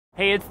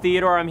Hey, it's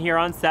Theodore. I'm here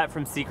on set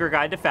from Secret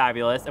Guide to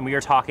Fabulous, and we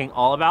are talking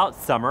all about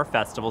summer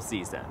festival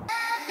season.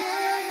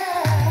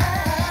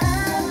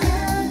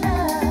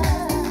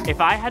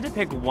 If I had to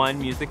pick one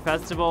music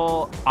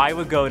festival, I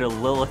would go to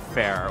Lilith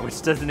Fair,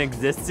 which doesn't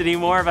exist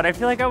anymore, but I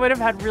feel like I would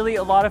have had really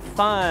a lot of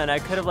fun. I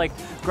could have like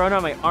grown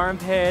on my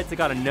armpits, I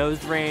got a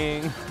nose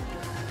ring.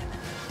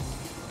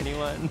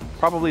 Anyone?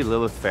 Probably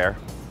Lilith Fair,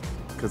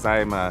 because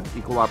I'm an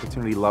equal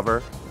opportunity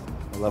lover.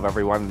 I love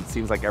everyone. It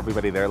seems like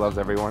everybody there loves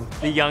everyone.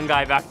 The young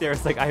guy back there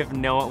is like, I have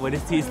no, what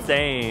is he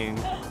saying?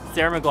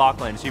 Sarah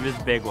McLachlan, she was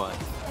big one.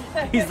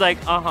 He's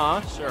like,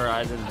 sure,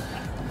 I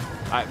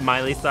didn't.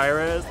 Miley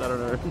Cyrus, I don't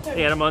know,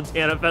 Hannah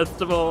Montana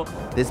Festival.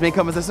 This may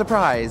come as a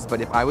surprise, but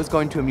if I was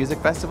going to a music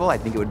festival, I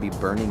think it would be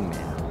Burning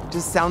Man. It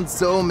just sounds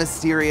so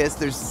mysterious.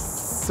 There's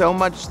so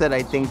much that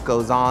I think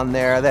goes on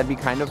there that'd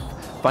be kind of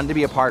fun to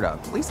be a part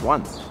of, at least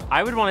once.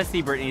 I would want to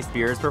see Britney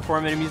Spears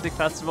perform at a music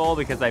festival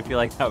because I feel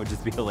like that would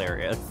just be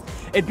hilarious.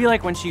 It'd be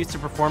like when she used to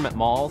perform at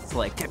malls to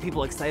like get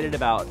people excited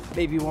about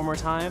Baby One More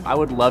Time. I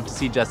would love to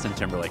see Justin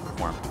Timberlake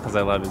perform because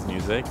I love his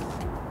music,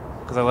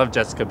 because I love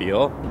Jessica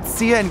Biel.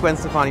 Sia and Gwen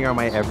Stefani are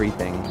my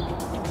everything.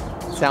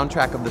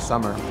 Soundtrack of the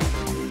summer.